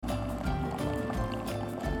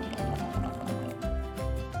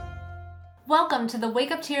Welcome to the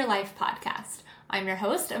Wake Up to Your Life podcast. I'm your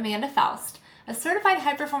host, Amanda Faust, a certified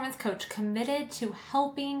high-performance coach committed to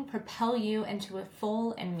helping propel you into a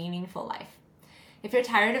full and meaningful life. If you're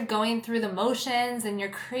tired of going through the motions and you're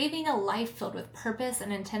craving a life filled with purpose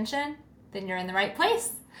and intention, then you're in the right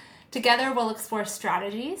place. Together, we'll explore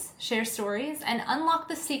strategies, share stories, and unlock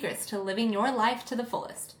the secrets to living your life to the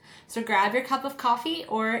fullest. So grab your cup of coffee,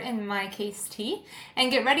 or in my case, tea, and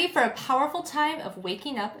get ready for a powerful time of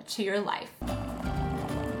waking up to your life.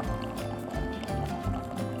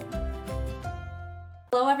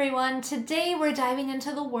 Hello everyone, today we're diving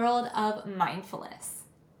into the world of mindfulness.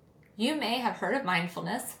 You may have heard of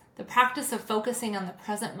mindfulness, the practice of focusing on the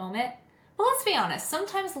present moment. But let's be honest,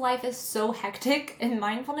 sometimes life is so hectic and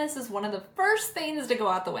mindfulness is one of the first things to go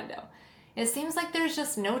out the window. It seems like there's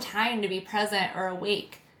just no time to be present or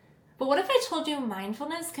awake. But what if I told you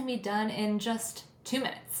mindfulness can be done in just 2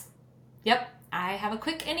 minutes? Yep, I have a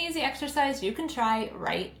quick and easy exercise you can try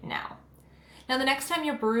right now. Now, the next time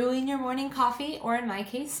you're brewing your morning coffee, or in my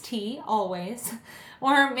case, tea, always,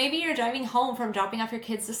 or maybe you're driving home from dropping off your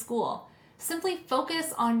kids to school, simply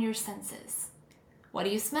focus on your senses. What do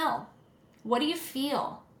you smell? What do you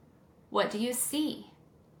feel? What do you see?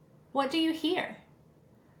 What do you hear?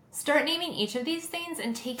 Start naming each of these things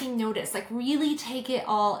and taking notice, like really take it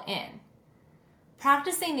all in.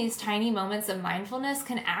 Practicing these tiny moments of mindfulness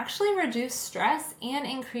can actually reduce stress and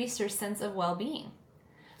increase your sense of well-being.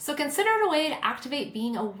 So consider it a way to activate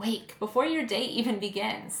being awake before your day even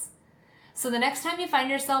begins. So the next time you find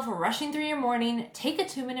yourself rushing through your morning, take a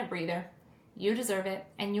 2-minute breather. You deserve it,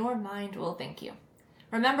 and your mind will thank you.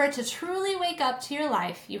 Remember, to truly wake up to your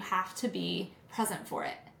life, you have to be present for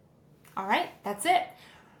it. All right, that's it.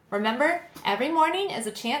 Remember, every morning is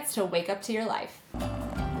a chance to wake up to your life.